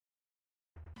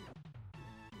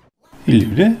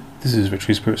Hello there, this is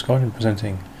Victory Spirit's Guardian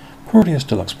presenting PARODIUS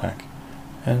Deluxe Pack,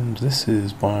 and this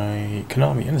is by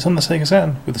Konami, and it's on the Sega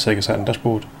Saturn with the Sega Saturn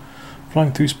dashboard,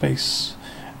 flying through space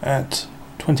at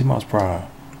 20 miles per hour.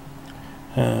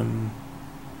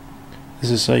 This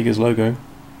is Sega's logo,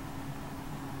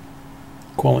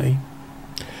 quality.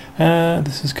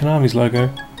 This is Konami's logo,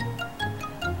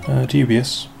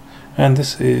 dubious, and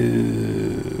this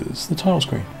is the title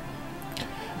screen.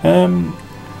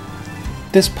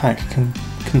 This pack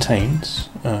contains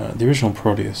the original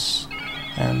Parodius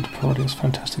and Parodius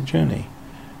Fantastic Journey,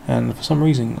 and for some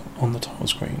reason on the title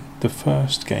screen the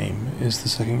first game is the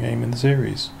second game in the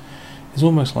series. It's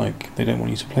almost like they don't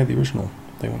want you to play the original,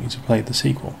 they want you to play the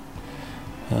sequel,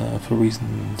 for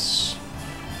reasons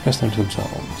best known to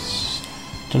themselves.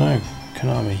 Dunno,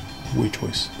 Konami, weird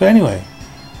choice. But anyway,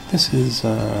 this is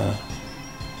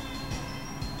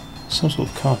some sort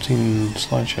of cartoon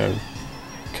slideshow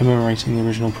commemorating the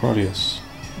original Parodius,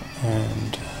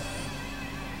 and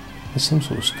there's some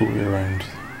sort of story around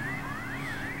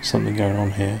something going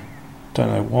on here. Don't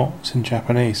know what, it's in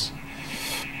Japanese.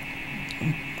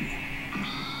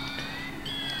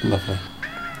 Lovely.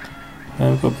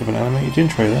 We've got a bit of an animated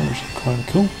intro there, which is kind of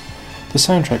cool. The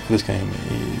soundtrack for this game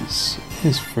is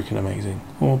freaking amazing.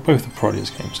 Well, both the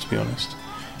Parodius games, to be honest.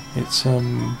 It's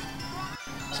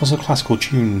also classical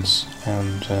tunes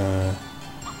and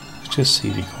just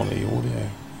CD quality audio.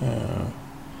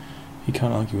 You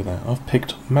can't argue with that. I've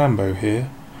picked Mambo here,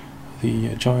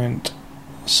 the giant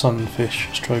sunfish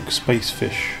stroke space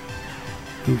fish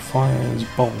who fires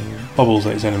bubbles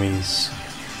at his enemies.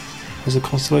 There's a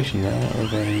constellation there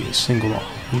of a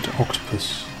single-eyed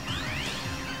octopus.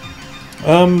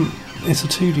 It's a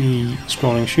 2D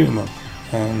scrolling shoot 'em up,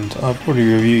 and I've already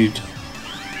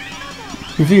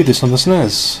reviewed this on the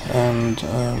SNES, and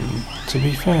to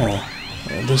be fair,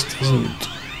 this doesn't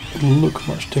look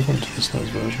much different to the SNES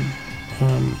version.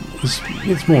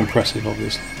 It's more impressive,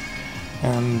 obviously,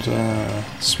 and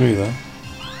smoother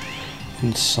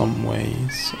in some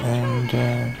ways, and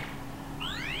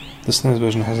the SNES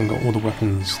version hasn't got all the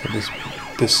weapons that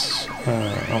this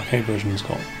arcade version has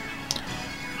got.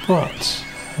 But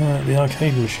the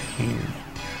arcade machine,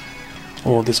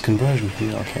 or this conversion from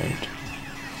the arcade,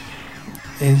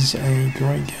 is a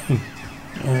great game.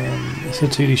 It's a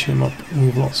 2D shoot 'em up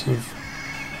with lots of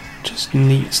just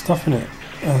neat stuff in it,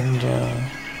 and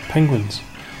penguins,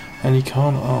 and you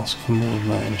can't ask for more than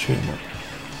that in a shoot 'em up.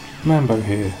 Mambo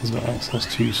here has got access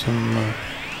to some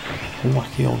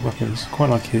wacky old weapons, quite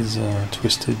like his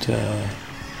twisty.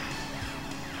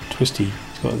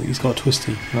 He's got a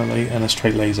twisty and a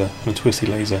straight laser and a twisty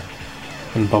laser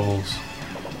and bubbles,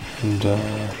 and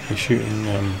he's shooting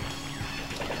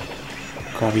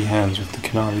grabby hands with the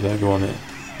Konami logo on it.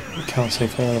 You can't say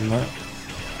further than that.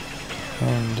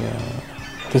 And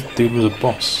this dude was a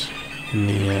boss in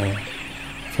the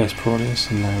first Parodius,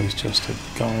 and now he's just a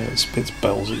guy that spits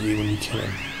bells at you when you kill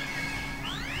him.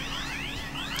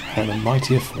 How the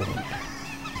mighty have fallen.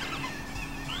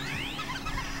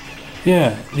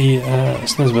 Yeah, the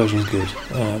SNES version is good.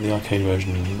 The arcade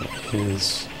version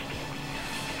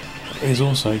is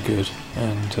also good,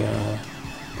 and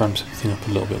ramps everything up a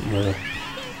little bit more.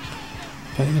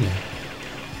 But you know,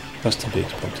 that's to be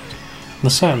expected. The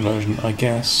Saturn version, I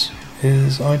guess,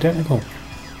 is identical.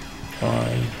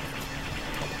 I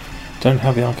don't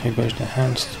have the arcade version at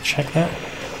hand to check that,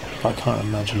 but I can't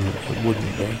imagine it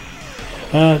wouldn't be.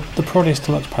 The Parodius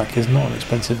Deluxe Pack is not an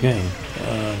expensive game,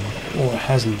 or it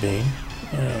hasn't been,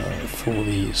 for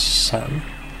the Saturn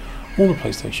or the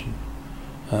PlayStation.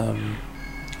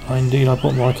 I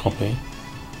bought my copy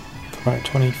for about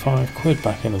 25 quid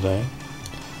back in the day,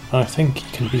 and I think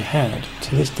it can be had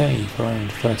to this day for around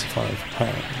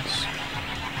 £35.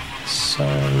 So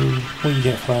what you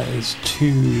get for that is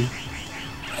two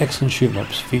excellent shoot 'em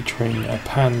ups featuring a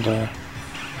panda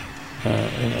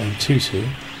in a tutu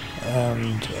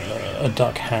and a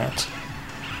duck hat,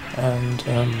 and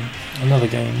another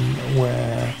game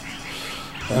where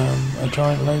a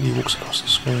giant lady walks across the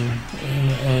screen in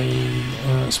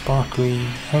a sparkly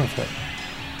outfit,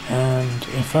 and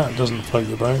if that doesn't float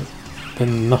your boat,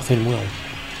 then nothing will.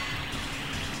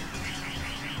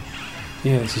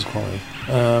 Yeah, this is quality.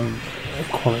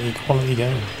 Quality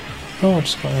game. Oh, I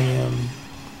just got a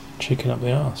chicken up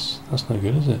the arse. That's no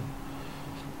good, is it?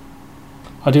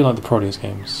 I do like the Parodius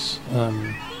games.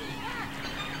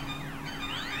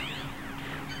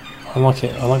 I like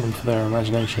it. I like them for their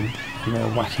imagination and their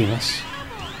wackiness.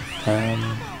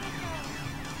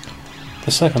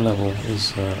 The second level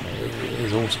is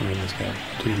awesome in this game.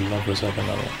 I do love the second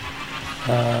level.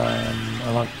 I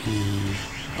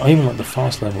even like the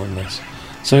fast level in this.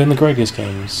 So in the Gradius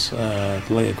games, the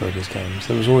later Gradius games,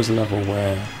 there was always a level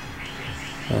where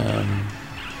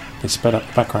they sped up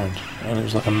the background, and it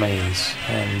was like a maze,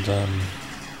 and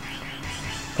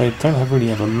they don't really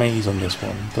have a maze on this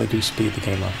one, but they do speed the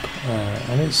game up,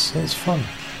 and it's fun.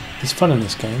 It's fun in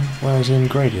this game, whereas in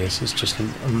Gradius it's just a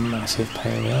massive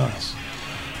pain in the ass.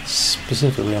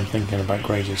 Specifically, I'm thinking about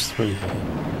Gradius 3 here.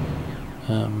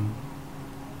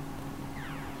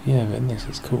 Yeah, but in this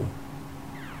it's cool.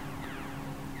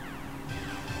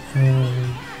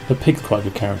 The pig's quite a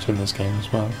good character in this game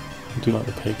as well. I do like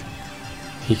the pig.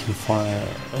 He can fire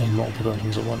in multiple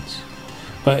directions at once.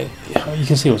 But you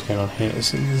can see what's going on here.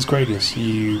 It's Gradius.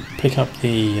 You pick up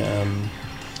the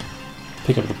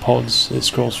pods. It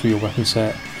scrolls through your weapon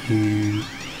set. You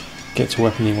get to a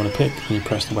weapon you want to pick, and you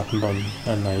press the weapon button,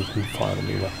 and now you can fire the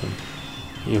new weapon.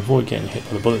 You avoid getting hit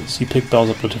by the bullets. You pick bells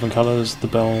up with different colours. The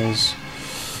bells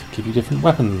give you different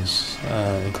weapons,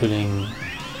 including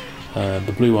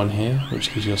the blue one here,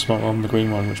 which gives you a smart one, the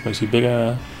green one which makes you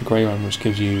bigger, the grey one which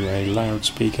gives you a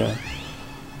loudspeaker,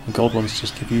 the gold ones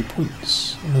just give you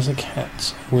points. And there's a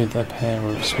cat with a pair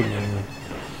of swimming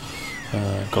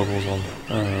goggles on,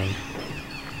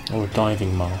 or a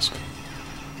diving mask.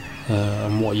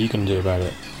 And what are you going to do about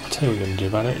it? I'll tell you what you're going to do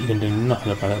about it. You're going to do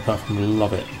nothing about it apart from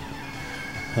love it.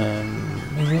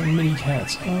 These little mini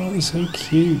cats, oh, they're so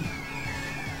cute.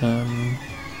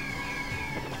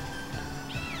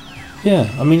 Yeah,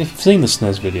 I mean, if you've seen the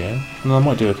SNES video, and I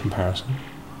might do a comparison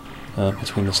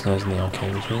between the SNES and the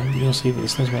arcade version, you'll see that the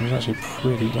SNES one is actually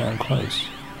pretty damn close.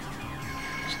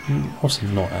 It's obviously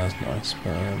not as nice,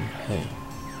 but hey.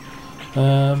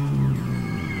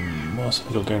 What else have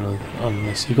we got going on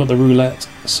this? You've got the roulette,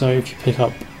 so if you pick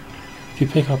up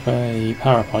a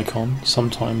power-up icon,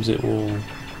 sometimes it will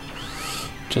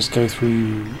just go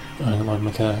through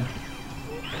like a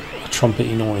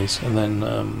trumpety noise, and then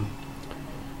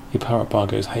your power-up bar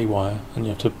goes haywire, and you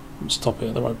have to stop it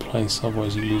at the right place,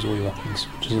 otherwise you lose all your weapons,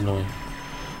 which is annoying.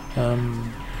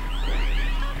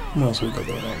 What else have we got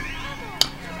going on?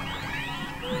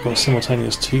 We've got a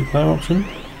simultaneous 2-player option.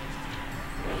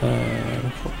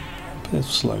 A bit of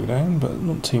slowdown, but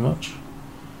not too much.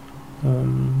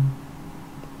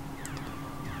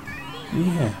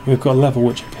 Yeah, we've got a level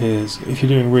which appears, if you're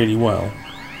doing really well,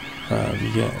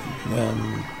 you get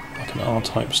like an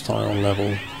R-type style level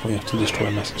where you have to destroy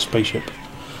a massive spaceship.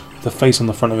 The face on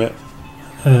the front of it,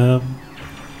 but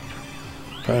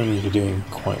only if you're doing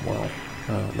quite well.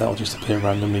 That'll just appear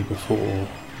randomly before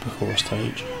a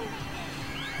stage,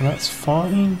 and that's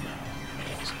fine.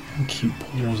 Some cute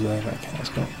paws there that cat's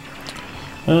got.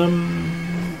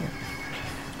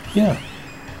 Yeah.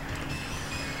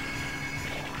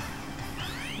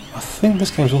 I think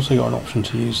this game's also got an option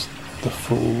to use the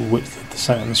full width of the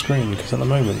Saturn screen, because at the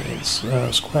moment it's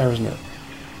square, isn't it?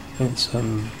 It's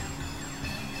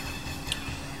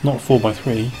not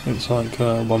 4x3, it's like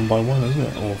 1x1, isn't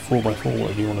it? Or 4x4,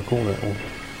 whatever you want to call it, or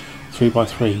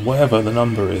 3x3, whatever the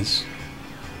number is,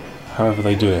 however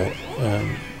they do it,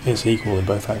 it's equal in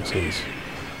both axes.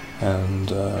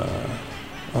 And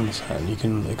on the Saturn you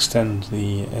can extend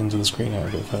the ends of the screen out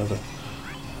a bit further,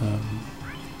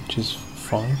 which is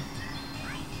fine.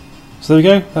 So there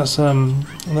we go, that's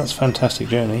Fantastic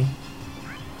Journey.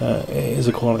 It is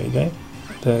a quality game,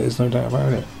 there is no doubt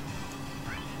about it.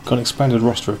 Got an expanded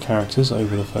roster of characters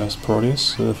over the first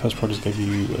Parodius. So the first Parodius gave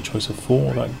you a choice of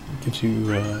 4, that gives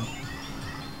you,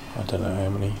 I don't know how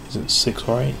many, is it 6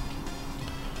 or 8?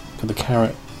 For the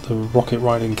rocket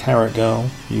riding carrot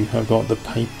girl, you have got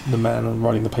the man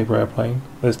riding the paper airplane,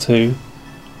 there's 2.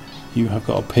 You have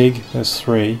got a pig, there's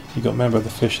 3. You got a member of the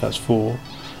fish, that's 4.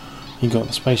 You got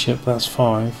the spaceship, that's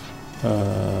 5.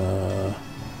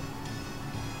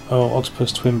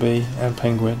 Octopus, Twin Bee, and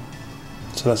Penguin.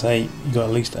 So that's 8. You got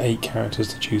at least 8 characters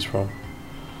to choose from.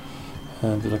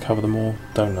 Did I cover them all?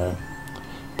 Don't know.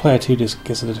 Player 2 just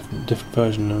gets a different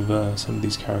version of some of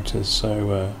these characters.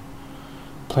 So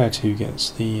Player 2 gets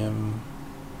the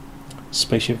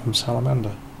spaceship from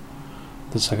Salamander,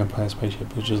 the second player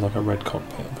spaceship, which is like a red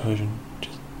cockpit version, which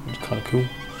is kind of cool.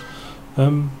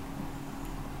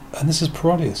 And this is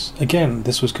Parodius. Again,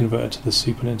 this was converted to the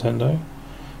Super Nintendo.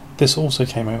 This also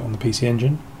came out on the PC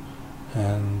Engine,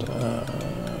 and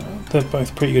they're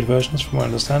both pretty good versions from what I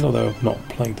understand, although I've not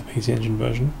played the PC Engine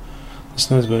version. The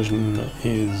SNES version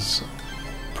is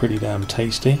pretty damn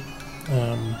tasty,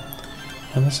 and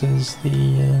this is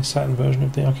the Saturn version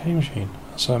of the arcade machine,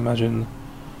 so I imagine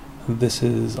this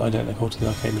is identical to the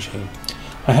arcade machine.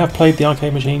 I have played the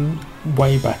arcade machine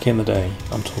way back in the day,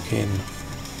 I'm talking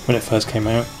when it first came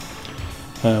out,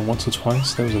 once or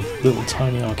twice. There was a little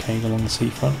tiny arcade along the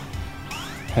seafront,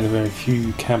 had a very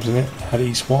few cabs in it, had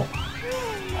eSwap,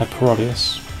 had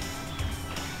Parodius,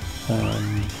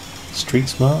 Street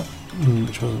Smart,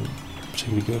 which wasn't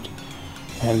particularly good,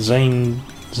 and Zane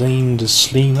the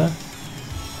Sleamer.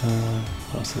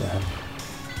 What else did they have?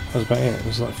 That was about it. There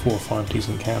was like 4 or 5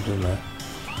 decent cabs in there.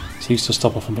 So I used to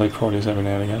stop off and play Parodius every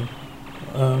now and again.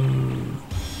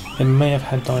 It may have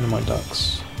had Dynamite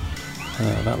Ducks.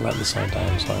 That let the side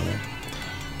down slightly.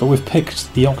 But we've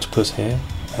picked the Octopus here,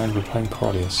 and we're playing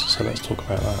Parodius, so let's talk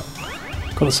about that.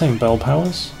 Got the same bell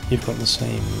powers, you've got the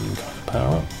same kind of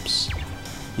power-ups,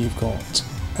 you've got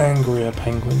angrier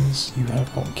penguins, you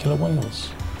have got killer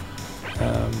whales.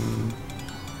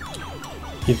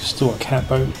 You've still got cat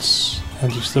boats,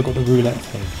 and you've still got the roulette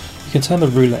thing. You can turn the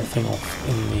roulette thing off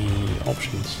in the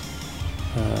options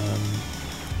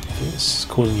if it's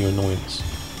causing you annoyance.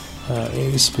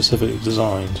 It is specifically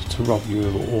designed to rob you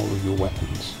of all of your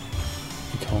weapons,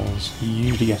 because you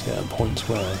usually get it at points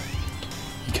where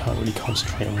you can't really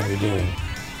concentrate on what you're doing.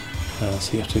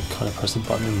 So you have to kind of press the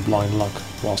button in blind luck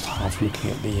whilst half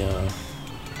looking at the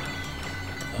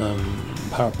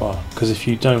power bar, because if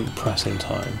you don't press in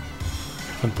time,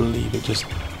 I believe it just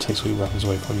takes all your weapons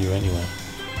away from you anyway.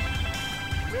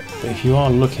 But if you are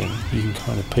looking, you can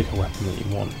kind of pick a weapon that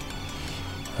you want,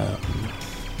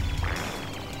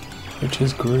 which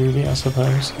is groovy, I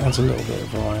suppose. Adds a little bit of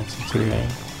variety to the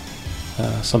game.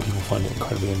 Some people find it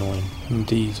incredibly annoying.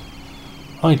 Indeed,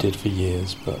 I did for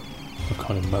years, but I've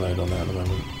kind of mellowed on that at the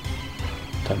moment.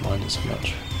 Don't mind it so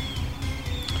much.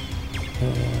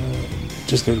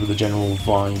 Just goes with the general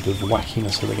vibe of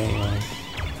wackiness of the game, I think.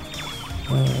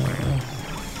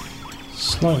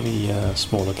 Slightly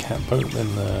smaller cat boat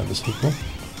than the sequel.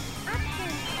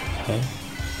 Okay.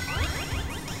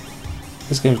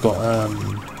 This game's got,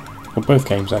 well, both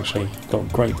games actually got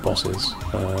great bosses.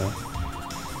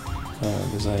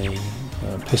 There's a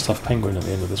pissed off penguin at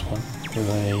the end of this one with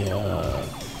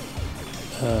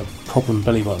a problem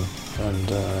belly button, and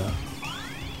well,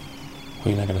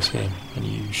 you're not going to see him, and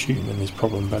you shoot him in his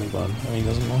problem belly button, and he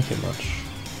doesn't like it much.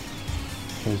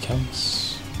 Here he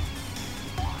comes.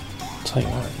 Take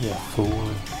that, yeah,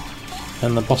 fool.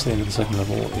 And the boss at the end of the second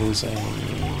level is a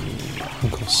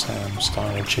Uncle Sam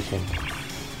style chicken,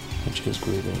 which is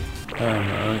groovy.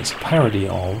 And it's a parody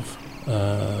of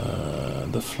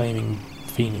the Flaming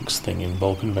Phoenix thing in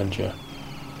Vulcan Venture.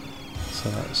 So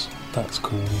that's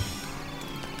cool.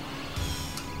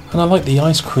 And I like the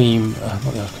ice cream,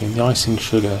 not the ice cream, the icing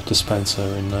sugar dispenser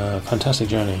in Fantastic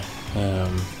Journey.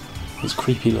 His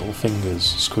creepy little fingers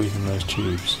squeezing those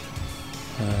tubes.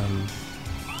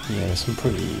 Yeah, there's some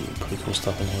pretty cool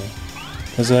stuff in here.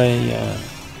 There's a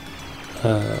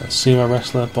sumo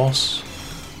wrestler boss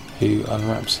who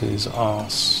unwraps his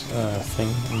arse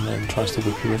thing and then tries to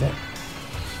whip you with it.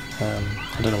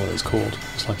 I don't know what it's called.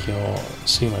 It's like your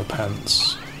sumo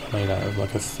pants are made out of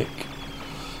like a thick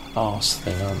arse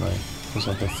thing, aren't they? It's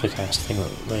like a thick ass thing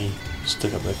that they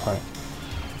stick up their crack.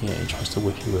 Yeah, he tries to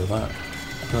whip you with that.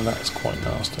 And that's quite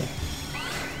nasty.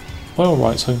 Well,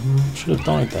 right, so should have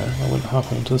died there. I went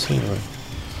halfway into the scenery.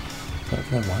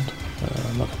 But never mind.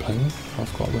 I'm not complaining.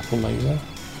 I've got a ripple laser.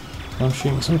 And I'm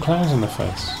shooting some clowns in the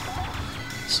face.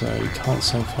 So you can't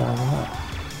say fairer than that.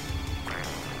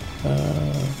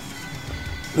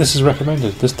 This is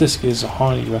recommended. This disc is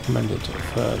highly recommended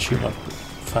for shoot-up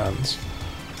fans.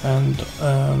 And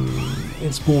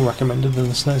it's more recommended than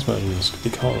the SNES versions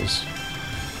because...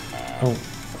 Oh,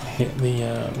 I hit the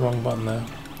wrong button there.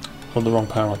 Or the wrong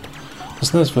power-up. The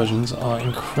SNES versions are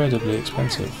incredibly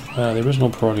expensive. The original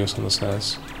Parodius on the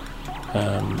SNES,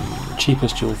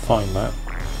 cheapest you'll find that,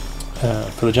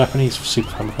 for the Japanese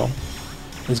Super Famicom,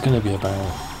 is going to be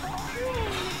about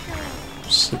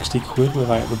 60 quid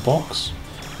without the box.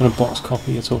 And a box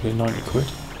copy, you're talking 90 quid.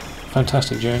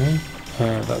 Fantastic Journey,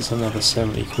 that's another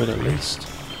 70 quid at least.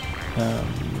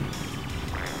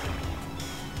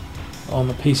 On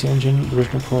the PC Engine, the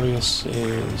original Parodius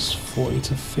is 40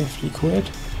 to 50 quid.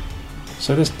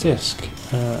 So this disc,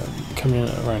 coming in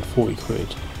at around 40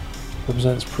 quid,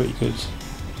 represents pretty good,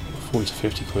 40 to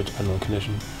 50 quid depending on the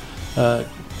condition.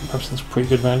 Represents pretty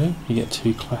good value. You get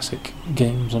 2 classic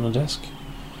games on a disc.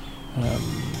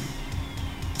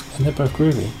 And they're both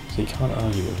groovy, so you can't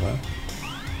argue with that.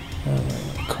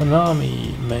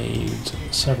 Konami made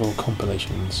several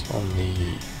compilations on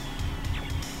the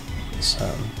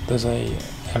Saturn. There's a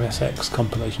MSX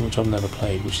compilation which I've never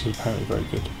played, which is apparently very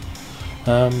good.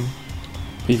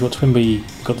 But you've got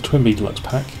the Twinbee Deluxe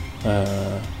pack,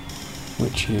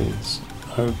 which is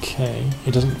okay.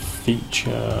 It doesn't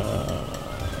feature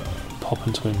Pop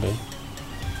and Twinbee,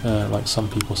 like some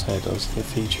people say it does. It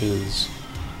features,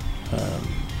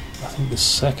 I think the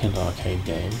second arcade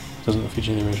game. It doesn't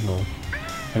feature the original.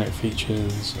 and it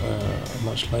features a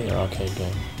much later arcade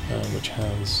game, which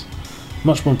has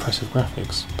much more impressive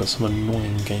graphics, but some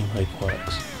annoying gameplay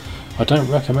quirks. I don't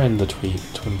recommend the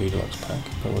Twin Bee Deluxe pack,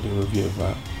 but we'll do a review of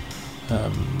that,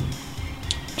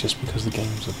 just because the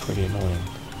games are pretty annoying.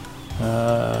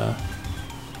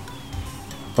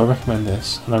 But I recommend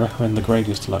this, and I recommend the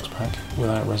Gradius Deluxe pack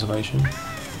without reservation,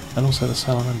 and also the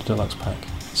Salamander Deluxe pack.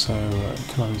 So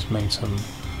Konami's made some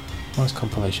nice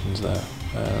compilations there,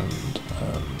 and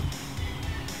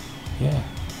yeah,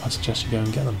 I suggest you go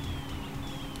and get them.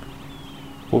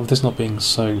 But with this not being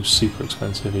so super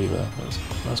expensive either,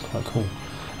 that's quite cool.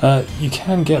 You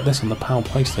can get this on the PAL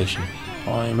PlayStation.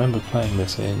 I remember playing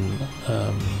this in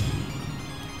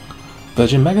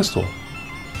Virgin Megastore.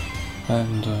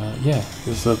 And yeah,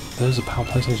 there's a PAL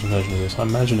PlayStation version of this. I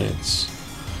imagine it's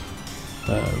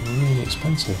really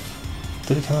expensive.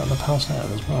 Did it come out in the PAL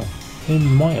Saturn as well? It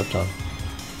might have done.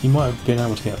 You might have been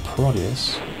able to get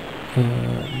Parodius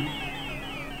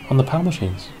on the PAL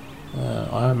machines.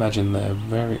 I imagine they're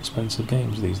very expensive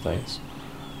games these days.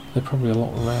 They're probably a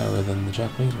lot rarer than the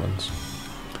Japanese ones.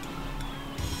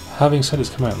 Having said it's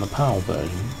come out in the PAL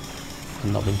version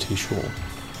and not been too short,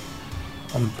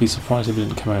 I'd be surprised if it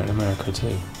didn't come out in America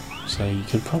too. So you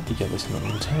could probably get this in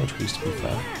all the territories, to be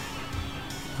fair.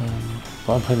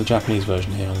 But I'm playing the Japanese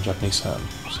version here on the Japanese Saturn,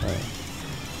 so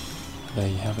there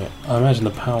you have it. I imagine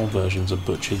the PAL versions are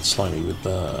butchered slightly with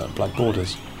black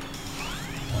borders.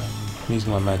 I'm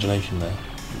using my imagination there,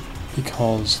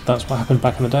 because that's what happened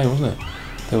back in the day, wasn't it?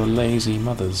 There were lazy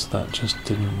mothers that just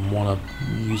didn't want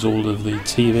to use all of the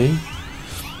TV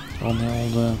on the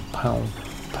old PAL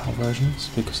versions,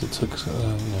 because it took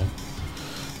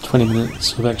 20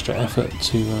 minutes of extra effort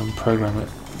to program it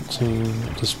to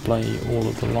display all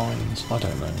of the lines. I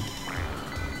don't know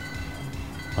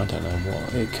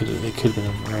what it could have been.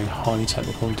 A very highly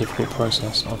technical and difficult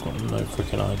process. I've got no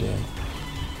freaking idea.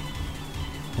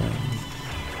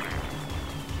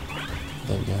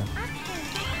 There we go.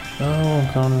 Oh,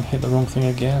 I've gone and hit the wrong thing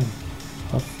again.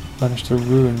 I've managed to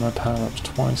ruin my power-ups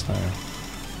twice now.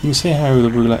 You can see how the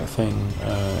roulette thing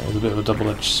is a bit of a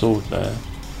double-edged sword there.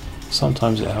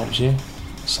 Sometimes it helps you,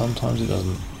 sometimes it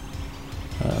doesn't.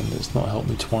 And it's not helped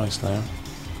me twice now.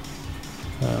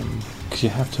 Because you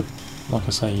have to, like I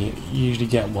say, you usually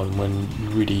get one when you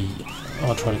really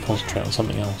are trying to concentrate on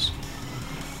something else.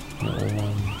 And it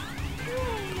will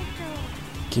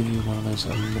give you one of those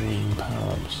annoying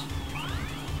power-ups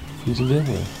for you to live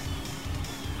with.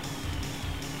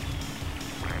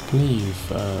 I believe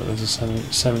there's a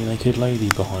semi-naked lady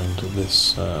behind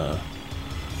this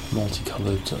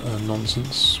multicoloured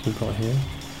nonsense we've got here.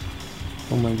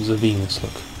 Or maybe it's a Venus,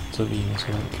 look. It's a Venus,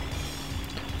 I think.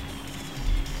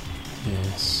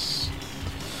 Yes.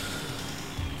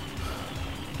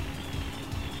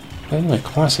 But anyway,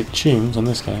 classic tunes on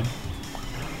this game.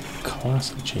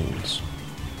 Classic tunes.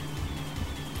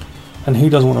 And who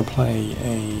doesn't want to play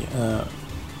a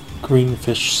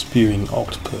greenfish spewing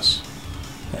octopus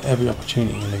at every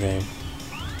opportunity in the game?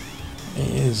 It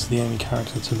is the only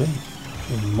character to be,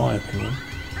 in my opinion.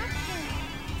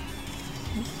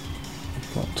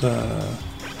 We've got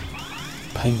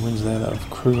penguins there that have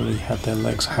cruelly had their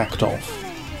legs hacked off,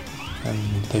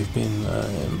 and they've been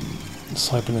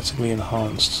cybernetically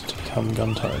enhanced to become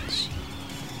gun turrets.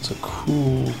 It's a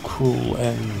cruel, cruel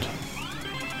end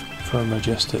for a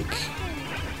majestic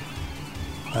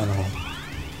animal.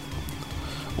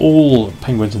 All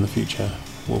penguins in the future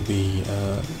will be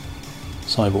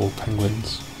cyborg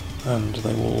penguins, and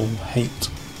they will hate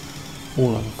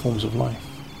all other forms of life.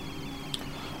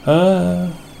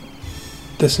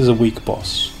 This is a weak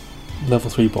boss. Level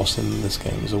 3 boss in this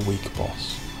game is a weak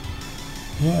boss.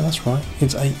 Yeah, that's right.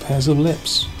 It's 8 pairs of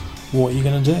lips. What are you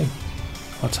going to do?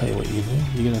 I'll tell you what you're going to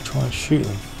do. You're going to try and shoot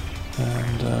them.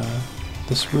 And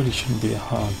this really shouldn't be a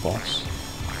hard boss.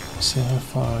 Let's see how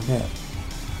far I get.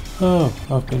 Oh,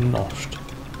 I've been noshed.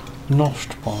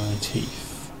 Noshed by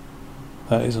teeth.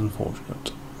 That is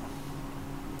unfortunate.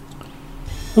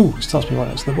 Ooh, it starts me right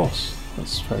next to the boss.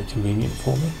 That's very convenient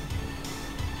for me.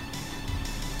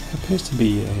 It appears to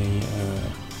be a...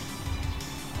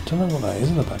 I don't know what that is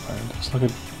in the background. It's like a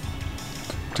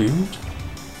dude?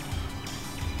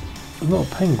 It's not a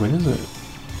penguin, is it?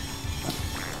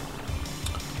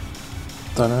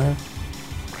 Don't know.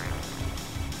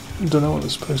 Don't know what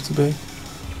it's supposed to be.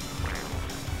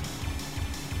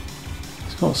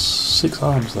 He's got 6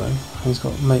 arms though. He's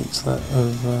got mates that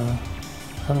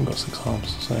haven't got 6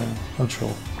 arms, so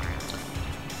unsure.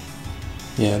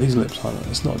 Yeah, these lips aren't.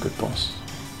 It's not a good boss.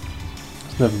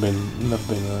 It's never been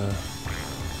a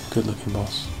good looking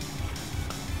boss.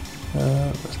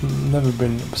 It's never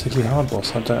been a particularly hard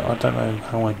boss. I don't know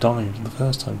how I died the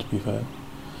first time, to be fair.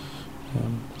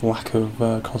 Lack of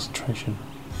concentration.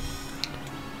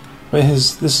 But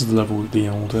this is the level with the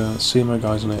old sumo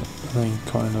guys on it. And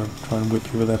they kind of try and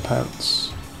whip you with their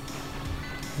pants.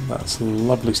 That's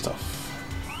lovely stuff.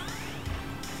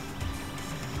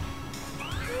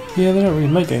 Yeah, they don't really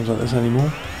make games like this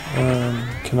anymore.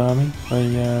 Konami,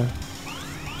 they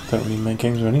don't really make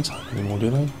games of any type anymore, do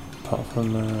they? Apart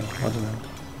from, I don't know,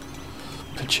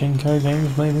 pachinko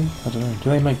games maybe? I don't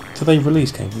know. Do they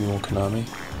release games anymore, Konami?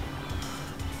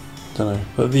 Don't know.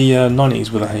 But the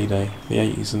 90s were the heyday. The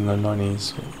 80s and the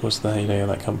 90s was the heyday of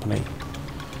that company.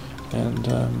 And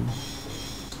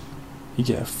you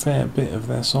get a fair bit of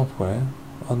their software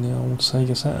on the old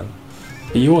Sega Saturn.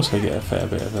 But you also get a fair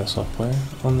bit of their software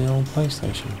on the old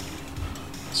PlayStation.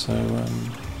 So,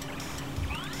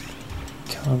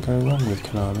 can't go wrong with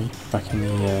Konami back in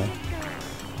the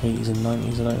 80s and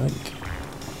 90s, I don't think.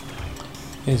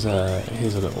 Here's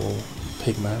a little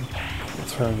pig man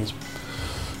throwing his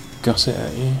gusset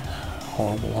at you.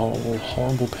 Horrible, horrible,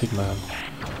 horrible pig man.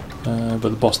 But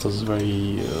the boss does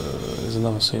is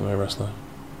another sumo wrestler.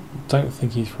 Don't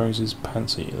think he throws his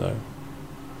pants at you though.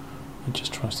 He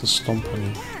just tries to stomp on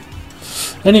you.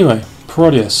 Anyway,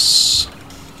 Parodius.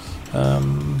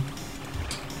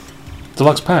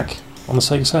 Deluxe pack on the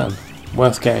Sega Saturn.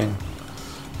 Worth getting.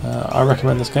 I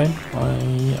recommend this game.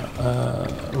 I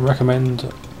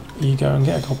recommend you go and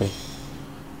get a copy.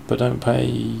 But don't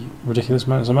pay ridiculous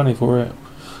amounts of money for it.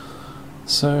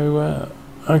 So,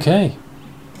 okay.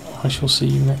 I shall see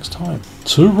you next time.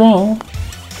 Ta-ra!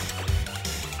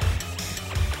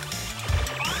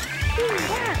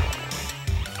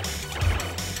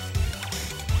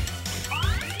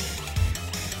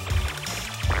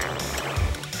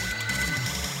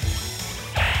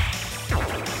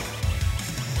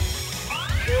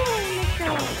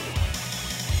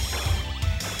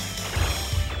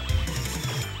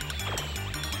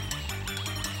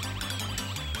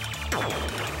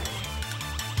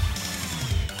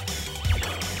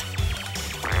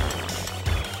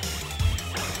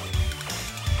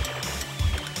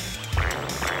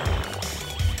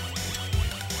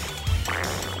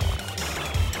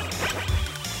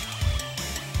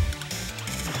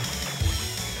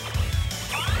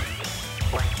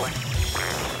 Blank, blank,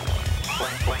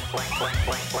 blank, blank, blank, blank,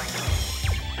 blank, blank.